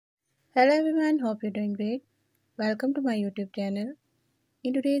Hello everyone, hope you're doing great. Welcome to my YouTube channel.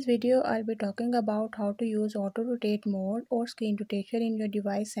 In today's video, I'll be talking about how to use auto rotate mode or screen rotation in your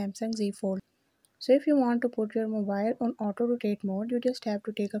device Samsung Z Fold. So if you want to put your mobile on auto rotate mode, you just have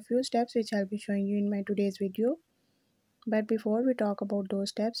to take a few steps which I'll be showing you in my today's video. But before we talk about those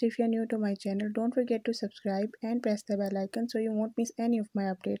steps, if you're new to my channel, don't forget to subscribe and press the bell icon so you won't miss any of my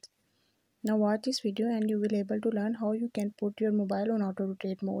updates. Now watch this video and you will able to learn how you can put your mobile on auto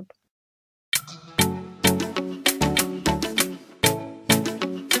rotate mode.